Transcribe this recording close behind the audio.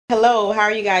Hello, how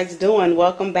are you guys doing?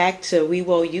 Welcome back to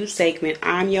Wewo Youth segment.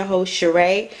 I'm your host,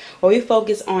 Charay, where we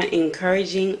focus on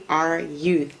encouraging our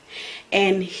youth.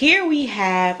 And here we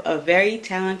have a very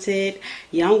talented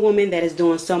young woman that is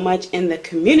doing so much in the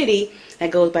community that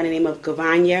goes by the name of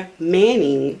Gervoina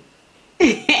Manning.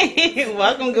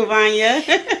 Welcome, Gervoina.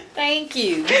 Thank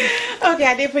you. Okay,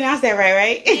 I did pronounce that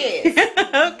right?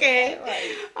 Yes. Okay.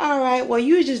 Right. All right. Well,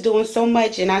 you're just doing so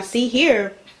much, and I see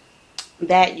here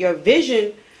that your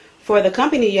vision for the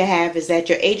company you have is that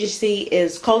your agency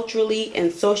is culturally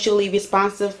and socially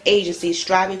responsive agency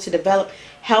striving to develop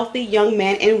healthy young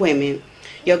men and women.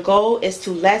 Your goal is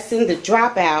to lessen the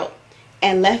dropout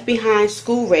and left behind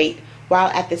school rate while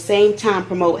at the same time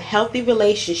promote healthy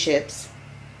relationships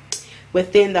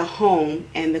within the home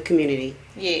and the community.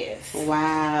 Yes.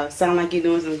 Wow. Sound like you're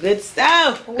doing some good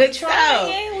stuff. Good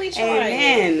stuff. We try.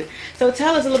 Amen. So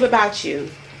tell us a little bit about you.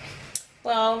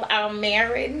 Well, I'm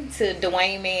married to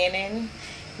Gervoina Manning.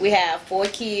 We have 4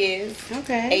 kids.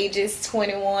 Okay. Ages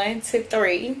 21 to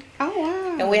 3. Oh,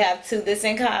 wow. And we have 2 that's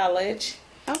in college.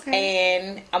 Okay.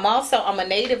 And I'm a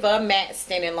native of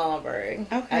Maxton and Lombard.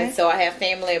 Okay. And so I have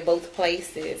family in both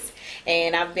places.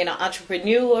 And I've been an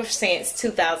entrepreneur since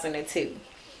 2002.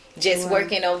 Just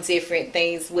working on different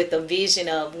things with a vision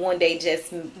of one day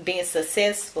just being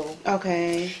successful.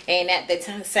 Okay. And at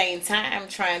the same time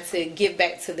trying to give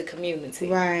back to the community.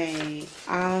 Right.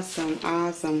 Awesome.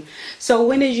 Awesome. So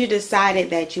when did you decide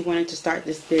that you wanted to start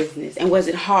this business? And was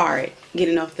it hard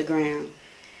getting off the ground?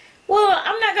 Well,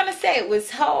 I'm not going to say it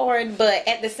was hard, but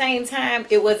at the same time,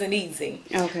 it wasn't easy.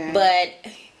 Okay.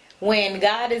 But when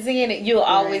God is in it, you'll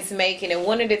always make it. And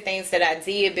one of the things that I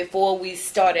did before we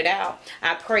started out,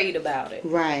 I prayed about it.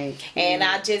 Right. And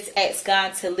I just asked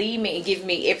God to lead me and give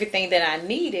me everything that I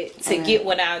needed to get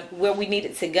where we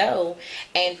needed to go.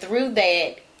 And through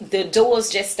that, the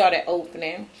doors just started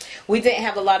opening. We didn't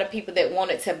have a lot of people that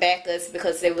wanted to back us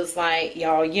because it was like,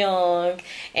 y'all young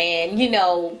and you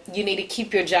need to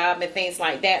keep your job and things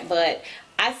like that. But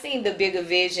I seen the bigger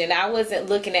vision. I wasn't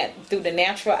looking at through the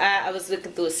natural eye. I was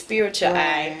looking through a spiritual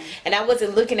eye. And I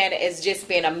wasn't looking at it as just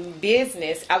being a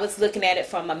business. I was looking at it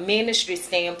from a ministry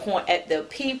standpoint at the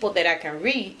people that I can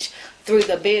reach through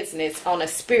the business on a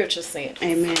spiritual sense.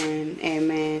 Amen.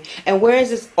 Amen. And where is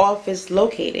this office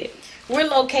located? We're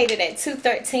located at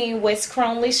 213 West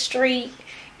Cronley Street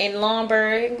in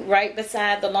Lombard, right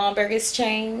beside the Lombard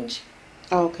Exchange.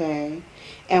 Okay.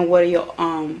 And what are your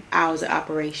hours of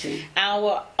operation?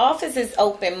 Our office is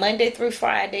open Monday through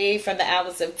Friday from the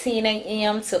hours of 10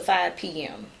 a.m. to 5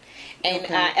 p.m. And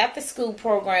our after-school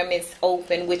program is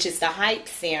open, which is the Hype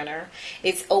Center.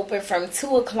 It's open from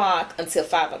 2 o'clock until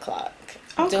 5 o'clock.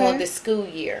 During the school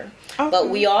year. But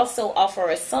we also offer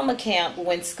a summer camp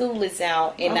when school is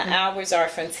out, and the hours are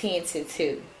from 10 to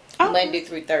 2, Monday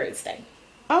through Thursday.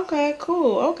 Okay,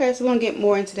 cool. Okay, so we're going to get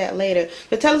more into that later.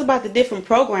 But tell us about the different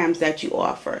programs that you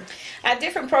offer. Our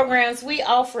different programs, we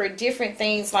offer different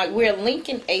things. Like we're a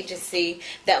linking agency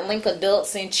that link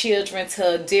adults and children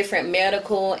to different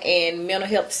medical and mental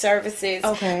health services.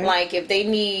 Okay. Like if they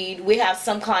need, we have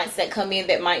some clients that come in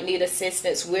that might need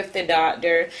assistance with the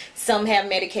doctor. Some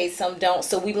have Medicaid, some don't.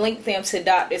 So we link them to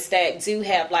doctors that do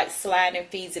have like sliding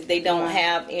fees if they don't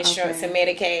have insurance and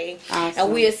Medicaid. Awesome.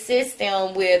 And we assist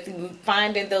them with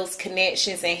finding those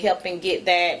connections and helping get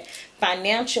that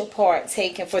financial part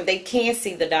taken for they can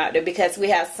see the doctor, because we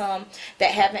have some that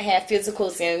haven't had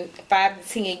physicals in 5 to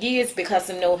 10 years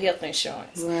because of no health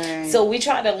insurance. Right. So we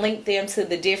try to link them to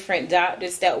the different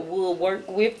doctors that will work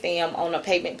with them on a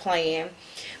payment plan.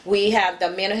 We have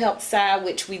the mental health side,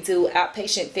 which we do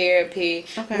outpatient therapy.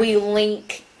 We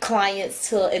link clients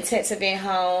to intensive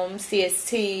in-home,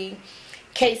 CST,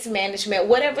 case management,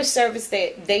 whatever service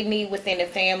that they need within the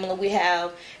family. We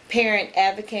have parent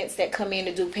advocates that come in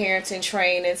to do parenting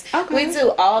trainings. We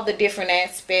do all the different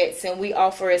aspects, and we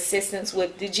offer assistance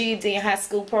with the GED and high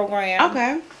school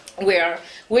program. Where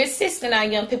we're assisting our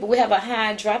young people. We have a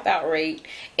high dropout rate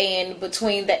and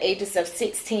between the ages of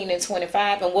 16 and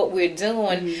 25. And what we're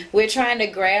doing, we're trying to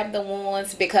grab the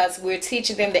ones because we're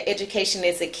teaching them that education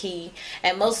is a key.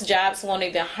 And most jobs won't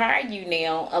even hire you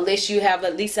now unless you have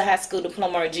at least a high school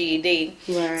diploma or GED.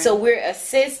 So we're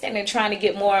assisting and trying to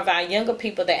get more of our younger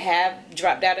people that have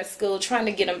dropped out of school, trying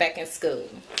to get them back in school.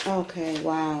 Okay,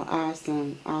 wow,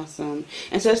 awesome, awesome.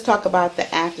 And so let's talk about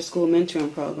the after-school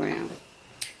mentoring program.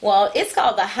 Well, it's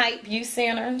called the Hype Youth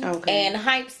Center. And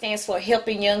Hype stands for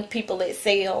Helping Young People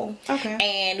Excel.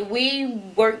 And we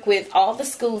work with all the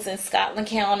schools in Scotland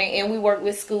County, and we work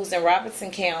with schools in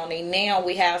Robertson County. Now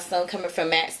we have some coming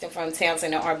from Maxton, from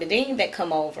Townsend and Aberdeen that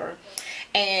come over.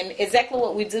 And exactly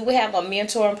what we do, we have a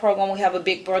mentoring program. We have a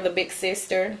big brother, big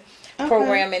sister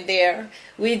program in there.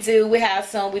 We do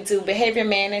behavior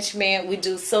management, we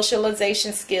do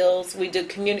socialization skills, we do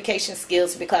communication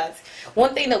skills, because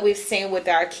one thing that we've seen with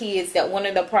our kids that one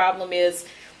of the problem is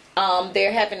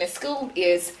they're having in school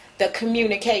is the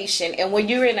communication. And when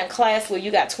you're in a class where you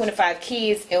got 25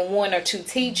 kids and 1 or 2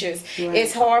 teachers,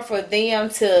 it's hard for them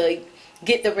to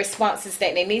get the responses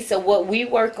that they need. So what we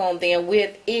work on them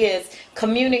with is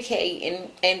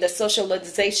communicating and the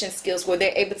socialization skills where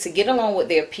they're able to get along with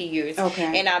their peers.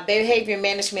 And our behavior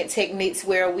management techniques,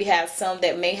 where we have some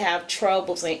that may have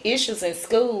troubles and issues in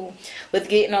school with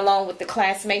getting along with the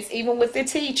classmates, even with the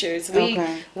teachers.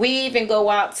 We even go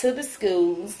out to the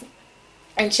schools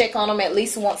and check on them at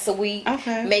least once a week,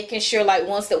 making sure, like,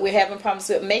 ones that we're having problems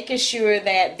with, making sure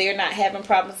that they're not having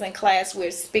problems in class.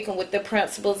 We're speaking with the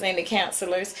principals and the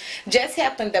counselors, just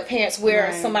helping the parents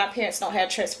where some of our parents don't have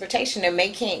transportation and they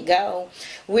can't go.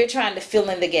 We're trying to fill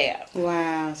in the gap.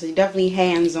 Wow, so you're definitely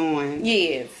hands-on.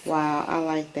 Yes. Wow, I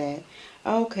like that.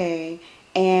 Okay,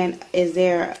 and is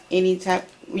there any type,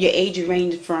 your age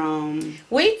range from?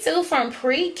 We do from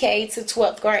pre-K to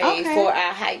 12th grade for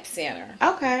our Hype Center.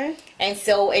 And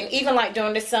so, and even like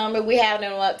during the summer, we have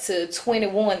them up to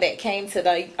 21 that came to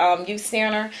the youth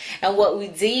center. And what we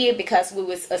did, because we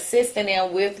was assisting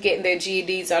them with getting their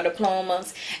GEDs or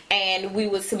diplomas, and we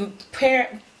was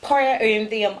pairing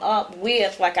them up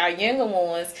with, like, our younger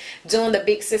ones doing the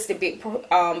Big Sister Big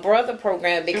Brother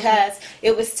program, because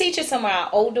it was teaching some of our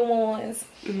older ones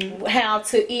how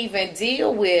to even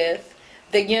deal with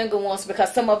the younger ones,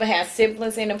 because some of them have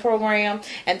siblings in the program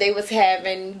and they was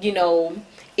having, you know,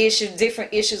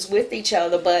 different issues with each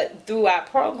other. But through our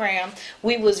program,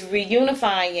 we was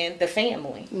reunifying the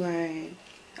family.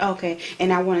 Okay,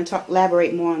 and I want to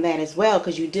elaborate more on that as well,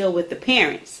 because you deal with the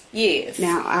parents. Yes.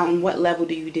 Now, on what level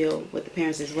do you deal with the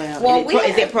parents as well? Well,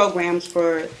 is there programs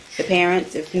for the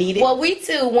parents if needed? Well, we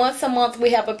do. Once a month, we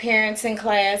have a parents in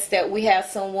class that we have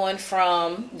someone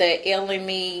from the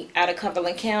LME out of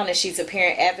Cumberland County. She's a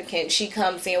parent advocate. She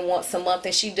comes in once a month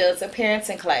and she does a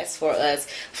parenting class for us.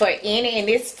 And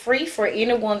it's free for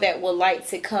anyone that would like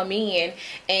to come in.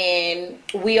 And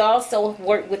we also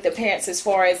work with the parents as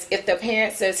far as if the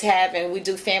parents is having, we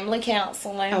do family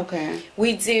counseling.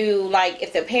 We do, like,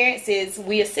 if the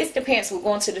we assist the parents with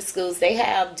going to the schools. They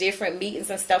have different meetings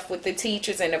and stuff with the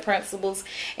teachers and the principals,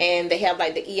 and they have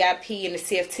like the EIP and the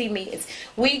CFT meetings.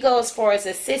 We go as far as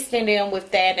assisting them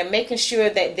with that and making sure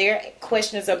that their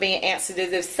questions are being answered. If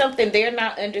there's something they're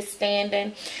not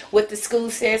understanding with the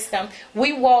school system,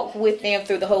 we walk with them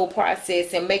through the whole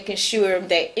process and making sure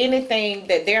that anything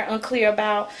that they're unclear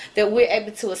about, that we're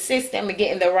able to assist them in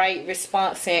getting the right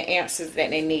response and answers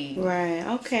that they need.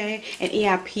 Okay. And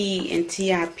EIP and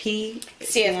TIP?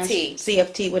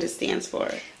 CFT, what it stands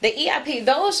for? The EIP,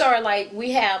 those are like,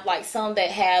 we have like some that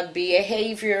have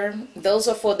behavior. Those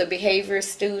are for the behavior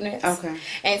students.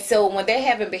 And so when they're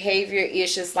having behavior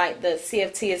issues, like the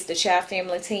CFT is the Child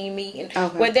Family Team meeting,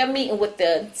 where they're meeting with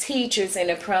the teachers and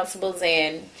the principals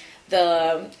and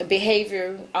the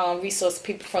behavior resource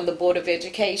people from the Board of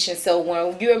Education. So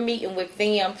when you're meeting with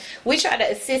them, we try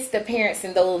to assist the parents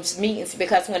in those meetings,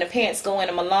 because when the parents go in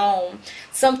them alone,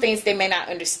 some things they may not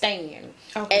understand.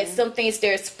 And some things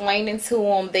they're explaining to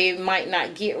them they might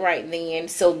not get right then.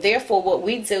 So therefore what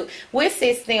we do, we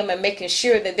assist them in making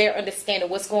sure that they're understanding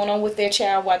what's going on with their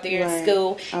child while they're in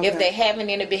school. If they're having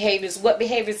any behaviors, what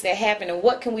behaviors they're having, and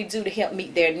what can we do to help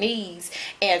meet their needs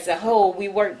as a whole. We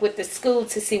work with the school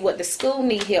to see what the school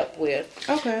need help with,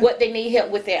 what they need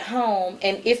help with at home,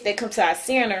 and if they come to our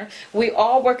center, we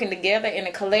all working together in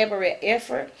a collaborative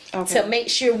effort to make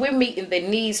sure we're meeting the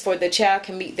needs for the child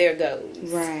can meet their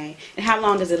goals. And how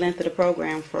long does the length of the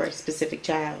program for a specific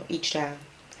child, each child?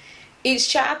 Each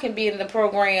child can be in the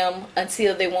program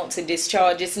until they want to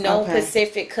discharge. It's no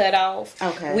specific cutoff.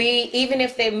 Even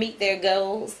if they meet their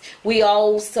goals, we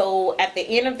also, at the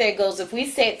end of their goals, if we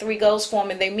set 3 goals for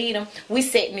them and they meet them, we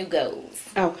set new goals.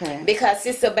 Because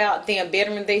it's about them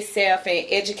bettering themselves and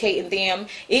educating them.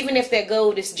 Even if their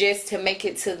goal is just to make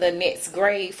it to the next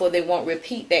grade, for they won't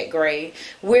repeat that grade,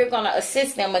 we're going to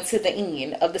assist them until the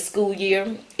end of the school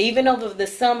year. Even over the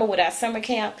summer with our summer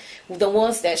camp, the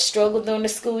ones that struggle during the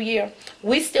school year,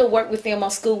 we still work with them on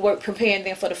schoolwork, preparing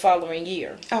them for the following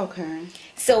year.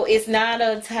 So it's not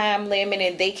a time limit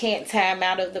and they can't time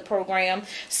out of the program.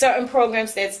 Certain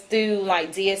programs that's through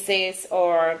like DSS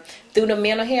or through the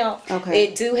mental health,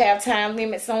 it do have time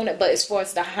limits on it, but as far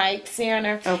as the Hype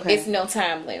Center, it's no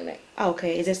time limit.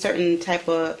 Is there certain type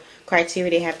of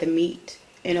criteria they have to meet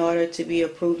in order to be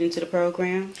approved into the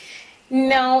program?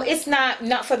 No, it's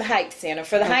not for the Hype Center.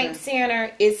 For the Hype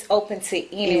Center, it's open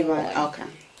to anyone.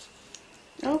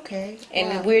 Okay.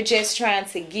 And we're just trying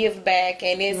to give back.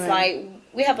 And it's like,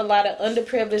 we have a lot of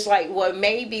underprivileged, like, well,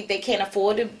 maybe they can't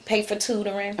afford to pay for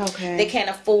tutoring. Okay. They can't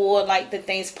afford, like, the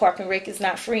things, park and rec is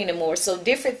not free anymore. So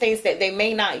different things that they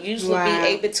may not usually be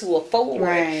able to afford.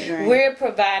 We're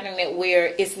providing it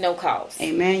where it's no cost.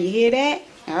 Amen. You hear that?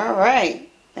 All right.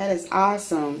 That is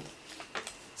awesome.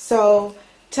 So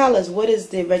tell us, what is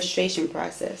the registration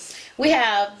process? We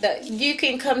have you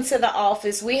can come to the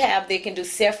office. They can do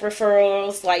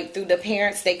self-referrals, like through the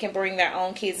parents. They can bring their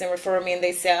own kids and refer them in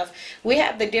themselves. We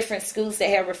have the different schools that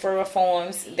have referral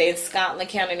forms. They're in Scotland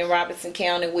County and Robertson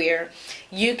County, where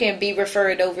you can be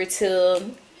referred over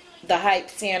to the Hype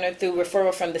Center through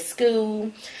referral from the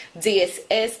school.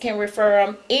 DSS can refer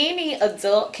them. Any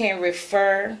adult can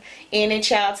refer any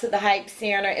child to the Hype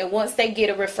Center, and once they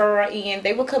get a referral in,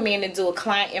 they will come in and do a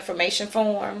client information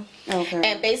form. Okay.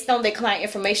 And based on the client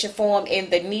information form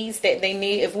and the needs that they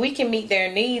need, if we can meet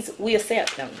their needs, we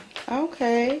accept them.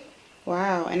 Okay.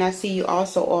 Wow. And I see you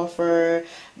also offer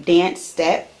dance,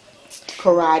 step,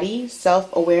 karate,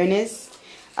 self-awareness,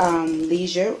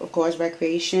 leisure, of course,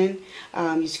 recreation.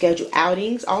 You schedule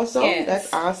outings also. Yes.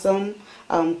 That's awesome.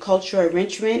 Cultural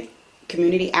enrichment,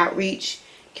 community outreach,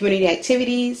 community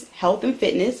activities, health and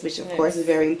fitness, which of course is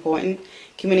very important,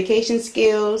 communication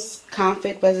skills,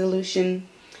 conflict resolution,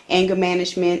 anger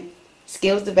management,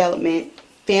 skills development,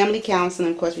 family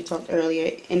counseling, of course we talked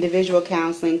earlier, individual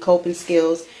counseling, coping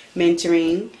skills,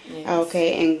 mentoring,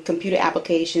 okay, and computer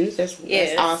applications. That's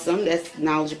awesome. That's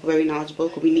knowledgeable, very knowledgeable,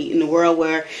 because we need in the world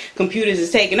where computers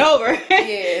is taking over.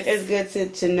 It's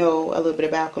good to know a little bit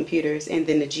about computers, and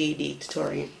then the GED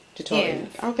tutorial.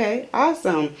 Okay,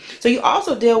 awesome. So you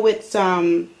also deal with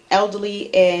some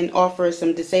elderly and offer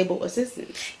some disabled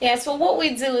assistance. Yeah, so what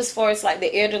we do as far as like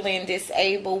the elderly and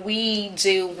disabled, we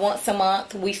do once a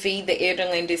month, we feed the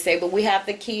elderly and disabled. We have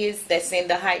the kids that's in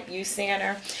the Hype Youth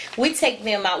Center. We take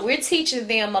them out. We're teaching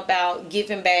them about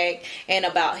giving back and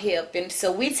about help. And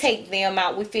so we take them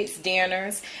out, we fix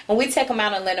dinners, and we take them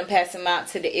out and let them pass them out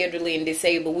to the elderly and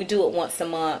disabled. We do it once a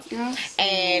month. Awesome.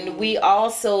 And we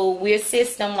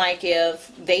assist them, like if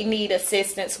they need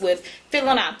assistance with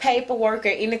filling out paperwork or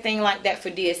anything like that for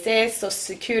DSS, Social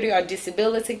Security, or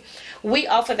disability, we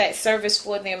offer that service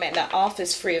for them at the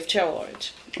office free of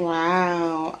charge.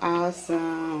 Wow,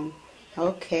 awesome.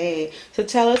 Okay, so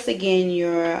tell us again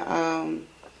your,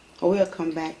 we'll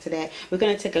come back to that. We're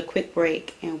going to take a quick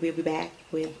break, and we'll be back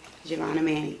with Gervoina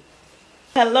Manning.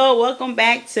 Hello, welcome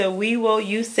back to Wewo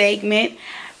Youth segment.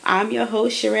 I'm your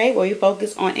host, Charay, where we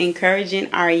focus on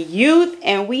encouraging our youth.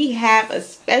 And we have a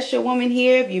special woman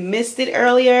here. If you missed it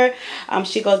earlier,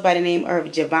 she goes by the name of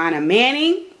Gervoina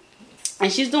Manning.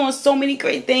 And she's doing so many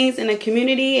great things in the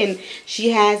community. And she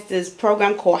has this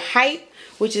program called HYPE,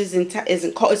 which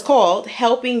is called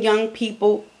Helping Young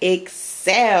People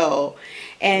Excel.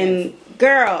 And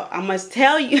girl, I must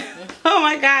tell you, oh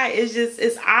my God,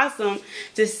 it's awesome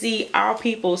to see our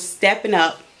people stepping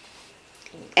up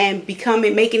and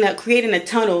creating a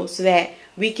tunnel so that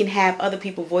we can have other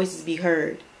people's voices be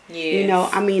heard. Yes. You know,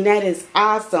 I mean, that is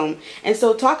awesome. And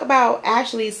so talk about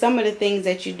actually some of the things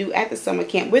that you do at the summer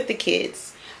camp with the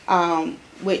kids,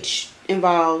 which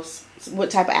involves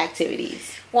what type of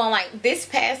activities? Well, like this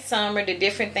past summer, the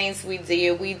different things we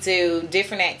do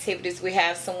different activities. We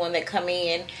have someone that come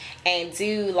in and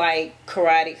do like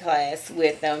karate class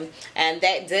with them, and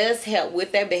that does help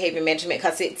with their behavior management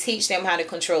because it teaches them how to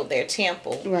control their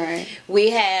temper. Right. We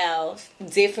have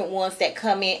different ones that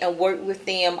come in and work with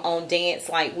them on dance.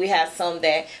 Like we have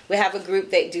a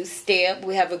group that do step.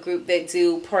 We have a group that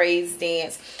do praise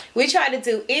dance. We try to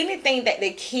do anything that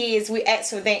the kids, we ask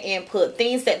for their input,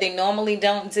 things that they normally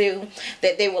don't do,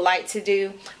 that they would like to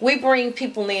do. We bring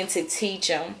people in to teach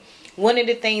them. One of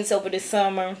the things over the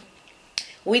summer,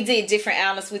 we did different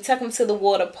outlets. We took them to the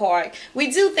water park. We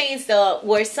do things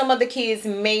where some of the kids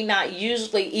may not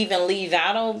usually even leave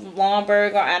out of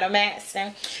Lombard or out of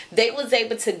Maxton. They was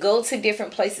able to go to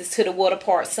different places to the water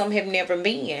park. Some have never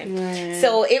been. Right.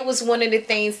 So it was one of the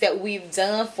things that we've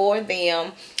done for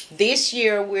them. This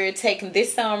year,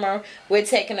 this summer, we're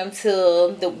taking them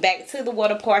back to the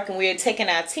water park, and we're taking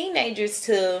our teenagers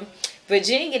to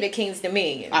Virginia, the King's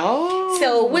Dominion. Oh,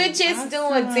 so we're just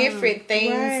doing different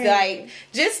things, like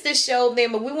just to show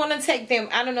them. But we want to take them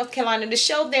out of North Carolina to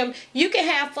show them you can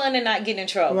have fun and not get in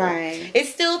trouble. Right. It's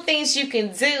still things you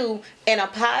can do in a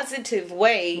positive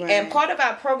way. Right. And part of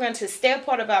our program,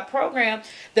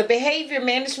 the behavior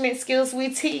management skills we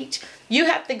teach, you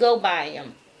have to go by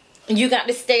them. You got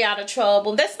to stay out of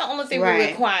trouble. That's the only thing we Right.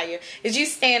 require, is you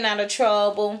staying out of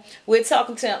trouble. We're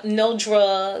talking to no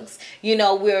drugs. You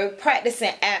know, we're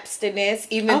practicing abstinence,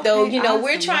 even though, you know,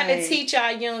 we're trying to teach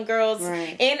our young girls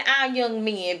and our young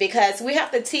men, because we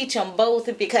have to teach them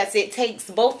both, because it takes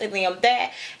both of them.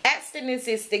 That abstinence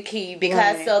is the key,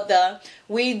 because of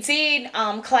we did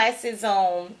classes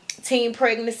on teen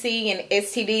pregnancy and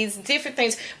STDs, different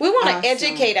things. We want to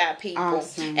educate our people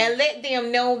and let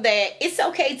them know that it's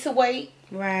okay to wait.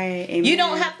 Right. Amen. You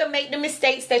don't have to make the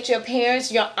mistakes that your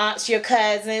parents, your aunts, your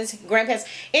cousins, grandparents,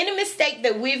 any mistake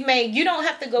that we've made, you don't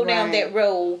have to go down that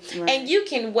road. And you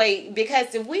can wait,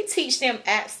 because if we teach them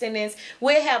abstinence,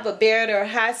 we'll have a better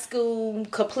high school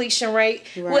completion rate.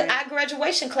 Our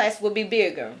graduation class will be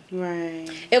bigger. Right.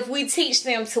 If we teach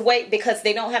them to wait, because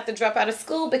they don't have to drop out of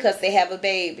school because they have a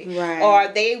baby. Right. Or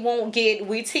they won't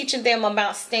we teaching them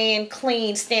about staying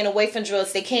clean, staying away from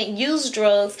drugs. They can't use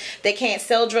drugs. They can't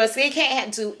sell drugs. They can't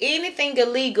do anything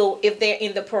illegal if they're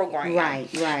in the program. Right.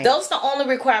 Those are the only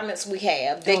requirements we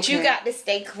have, that you got to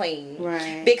stay clean.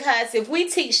 Right. Because if we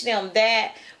teach them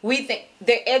that, we think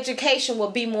their education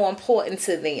will be more important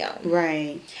to them.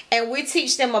 Right. And we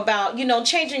teach them about, you know,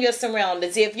 changing your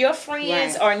surroundings. If your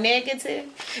friends are negative,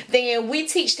 then we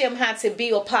teach them how to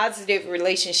build positive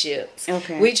relationships.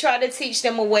 Okay. We try to teach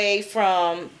them away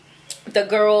from the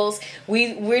girls.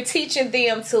 We're teaching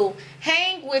them to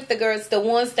hang with the girls, the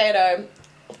ones that are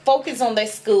focused on their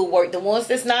schoolwork, the ones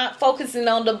that's not focusing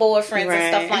on the boyfriends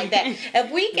and stuff like that.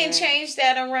 If we can change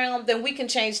that around, then we can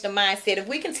change the mindset. If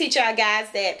we can teach our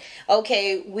guys that,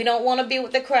 okay, we don't want to be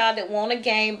with the crowd that want a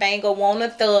gang bang or want a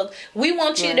thug. We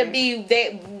want you to be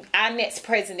our next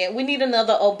president. We need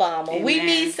another Obama. Amen. We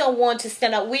need someone to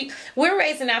stand up. We're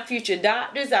raising our future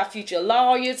doctors, our future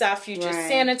lawyers, our future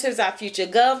senators, our future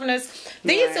governors.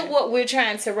 These are what we're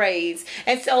trying to raise.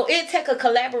 And so it takes a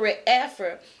collaborative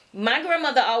effort. My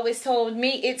grandmother always told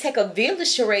me it take a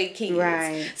village to raise kids.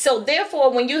 Right. So therefore,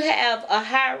 when you have a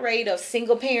high rate of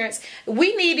single parents,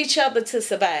 we need each other to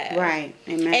survive. Right.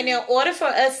 Amen. And in order for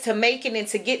us to make it and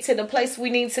to get to the place we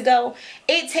need to go,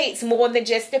 it takes more than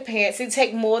just the parents. It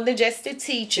takes more than just the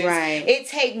teachers. Right. It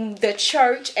takes the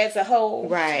church as a whole.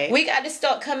 Right. We got to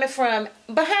start coming from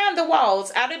behind the walls,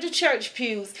 out of the church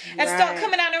pews, and start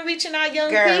coming out and reaching our young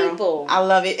people. I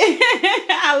love it.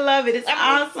 I love it. It's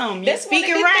awesome. You're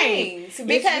speaking right.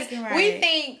 Because we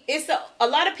think it's a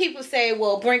lot of people say,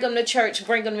 well, bring them to church,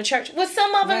 bring them to church. Well,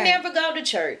 some of them never go to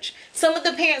church. Some of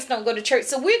the parents don't go to church.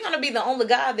 So we're going to be the only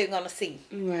God they're going to see.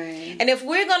 Right. And if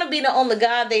we're going to be the only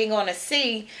God they're going to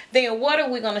see, then what are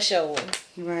we going to show them?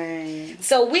 Right.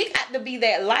 So we got to be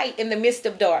that light in the midst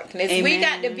of darkness. Amen. We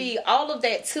got to be all of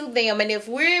that to them. And if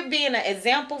we're being an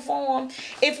example for them,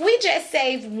 if we just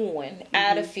save one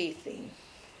out of 50,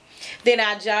 then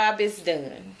our job is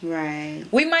done. Right.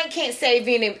 We can't save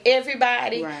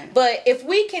everybody, but if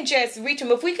we can just reach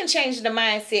them, if we can change the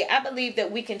mindset, I believe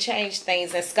that we can change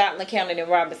things in Scotland County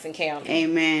and Robertson County.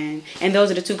 Amen. And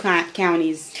those are the two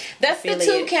counties. That's the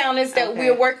two counties that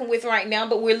we're working with right now,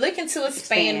 but we're looking to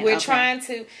expand. We're trying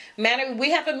to we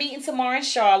have a meeting tomorrow in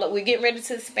Charlotte. We're getting ready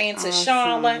to expand to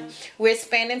Charlotte. We're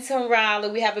expanding to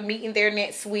Raleigh. We have a meeting there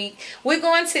next week. We're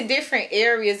going to different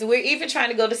areas. We're even trying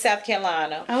to go to South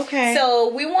Carolina. Okay.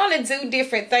 So we want to do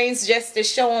different things just to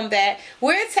show them that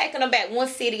we're taking them back one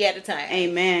city at a time.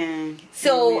 Amen.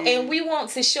 So, and we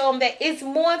want to show them that it's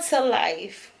more to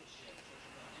life.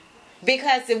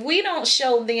 Because if we don't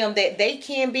show them that they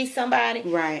can be somebody,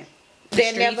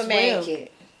 they'll never make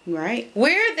it. Right.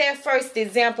 We're their first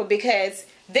example, because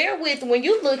when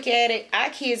you look at it,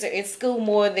 our kids are in school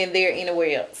more than they're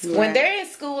anywhere else. Right. When they're in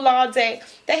school all day,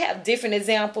 they have different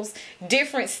examples,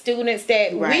 different students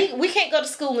that we can't go to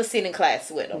school and sit in class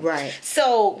with them. Right.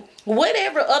 So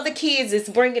whatever other kids is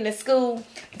bringing to school,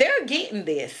 they're getting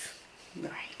this. Right.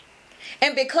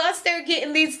 And because they're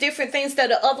getting these different things that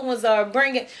the other ones are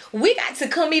bringing, we got to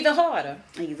come even harder.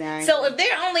 Exactly. So if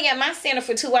they're only at my center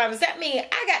for 2 hours, that means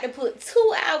I got to put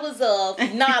 2 hours of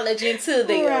knowledge into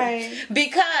them. Right.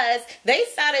 Because they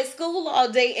started school all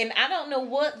day and I don't know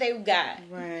what they've got.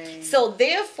 Right. So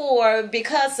therefore,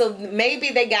 because of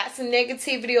maybe they got some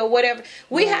negativity or whatever,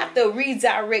 we have to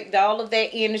redirect all of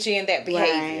that energy and that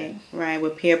behavior. Right.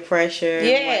 With peer pressure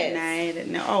and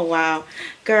whatnot. Oh, wow.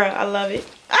 Girl, I love it.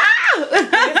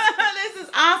 This is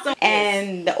awesome.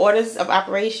 And the orders of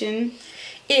operation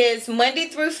is Monday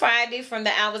through Friday from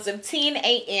the hours of 10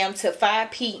 a.m. to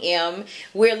 5 p.m.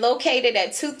 We're located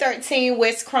at 213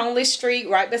 West Cronley Street,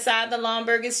 right beside the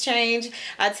Lombard Exchange.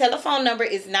 Our telephone number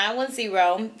is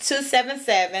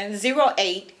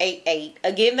 910-277-0888.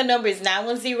 Again, the number is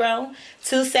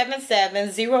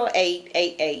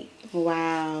 910-277-0888.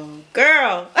 Wow.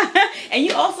 Girl. And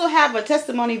you also have a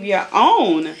testimony of your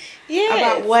own. Yes.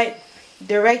 About what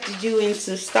directed you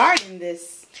into starting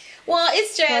this. Well,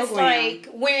 it's just program. like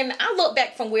when I look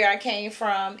back from where I came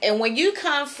from, and when you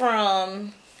come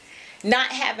from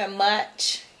not having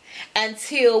much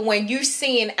until when you're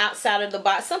seeing outside of the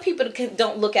box. Some people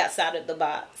don't look outside of the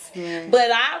box.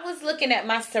 But I was looking at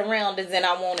my surroundings and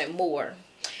I wanted more.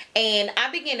 And I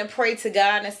began to pray to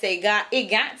God and say, God, it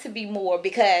got to be more,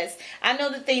 because I know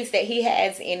the things that He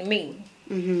has in me.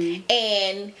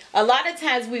 And a lot of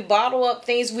times we bottle up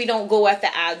things. We don't go after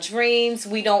our dreams.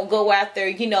 We don't go after,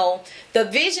 you know, the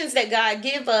visions that God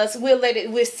give us.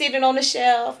 We're sitting on the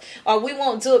shelf, or we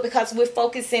won't do it because we're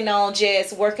focusing on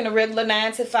just working a regular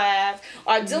 9 to 5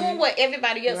 or doing what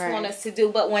everybody else wants us to do.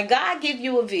 But when God give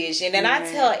you a vision, and I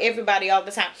tell everybody all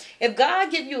the time, if God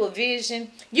give you a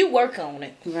vision, you work on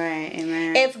it. Right.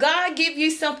 Amen. If God give you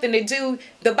something to do,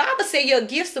 the Bible says your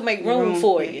gifts will make room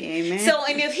for you. Amen. So,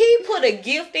 and if He put a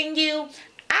gift in you,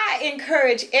 I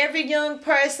encourage every young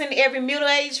person, every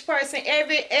middle-aged person,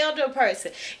 every elder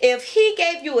person, if He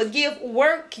gave you a gift,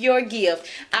 work your gift.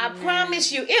 I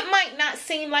promise you, it might not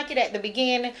seem like it at the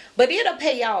beginning, but it'll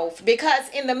pay off, because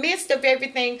in the midst of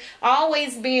everything,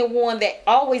 always being one that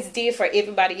always did for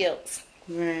everybody else.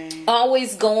 Right.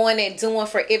 Always going and doing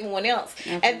for everyone else.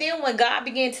 And then when God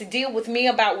began to deal with me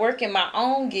about working my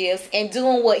own gifts and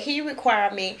doing what He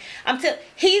required me,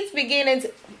 He's beginning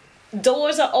to...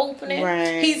 Doors are opening.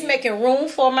 He's making room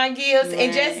for my gifts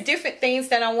and just different things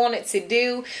that I wanted to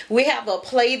do. We have a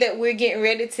play that we're getting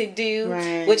ready to do,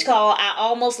 which called I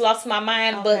Almost Lost My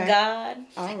Mind, But God.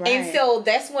 And so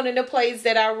that's one of the plays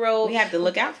that I wrote. We have to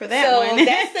look out for that one.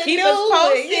 That's a keep us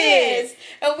posted. Yes.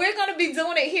 And we're going to be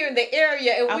doing it here in the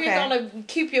area, and we're going to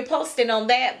keep you posted on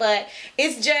that. But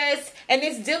it's just, and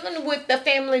it's dealing with the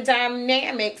family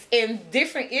dynamics and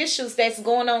different issues that's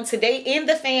going on today in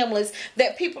the families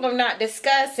that people are not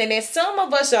discussing, and some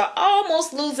of us are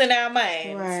almost losing our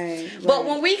minds. But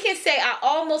when we can say I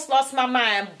almost lost my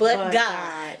mind, but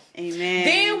God. Amen.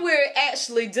 Then we're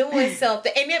actually doing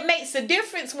something, and it makes a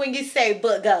difference when you say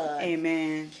but God.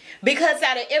 Amen. Because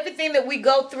out of everything that we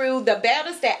go through, the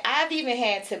battles that I've even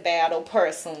had to battle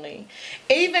personally,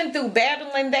 even through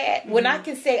battling that, when I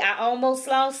can say I almost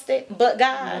lost it, but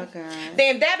God,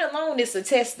 then that alone is a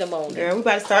testimony. Girl, we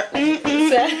about to start.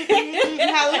 Hallelujah.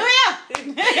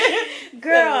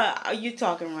 Girl, you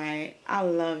talking right. I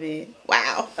love it.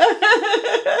 Wow.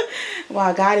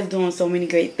 Wow, God is doing so many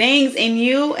great things in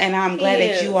you, and I'm glad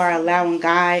that you are allowing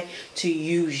God to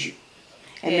use you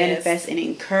and manifest and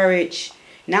encourage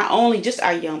not only just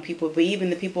our young people, but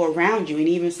even the people around you, and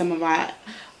even some of our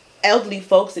elderly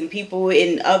folks and people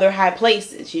in other high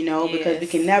places, you know, because we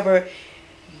can never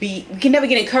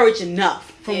get encouraged enough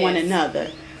from one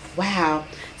another. Wow.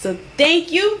 So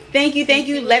thank you.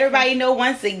 Let everybody know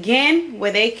once again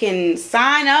where they can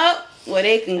sign up, where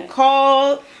they can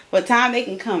call, what time they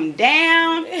can come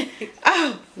down.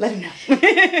 Oh, let them know.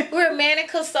 We're Manning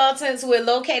Consultants. We're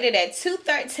located at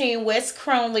 213 West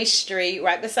Cronley Street,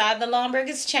 right beside the Lombard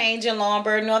Exchange in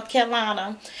Lombard, North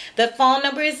Carolina. The phone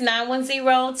number is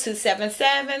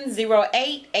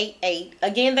 910-277-0888.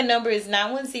 Again, the number is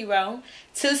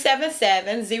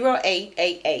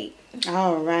 910-277-0888.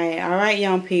 All right,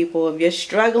 young people. If you're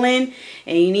struggling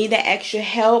and you need that extra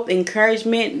help,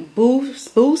 encouragement,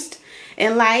 boost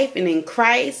in life and in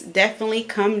Christ, definitely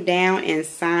come down and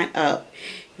sign up.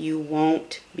 You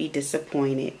won't be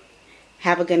disappointed.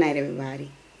 Have a good night, everybody.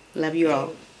 Love you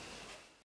all.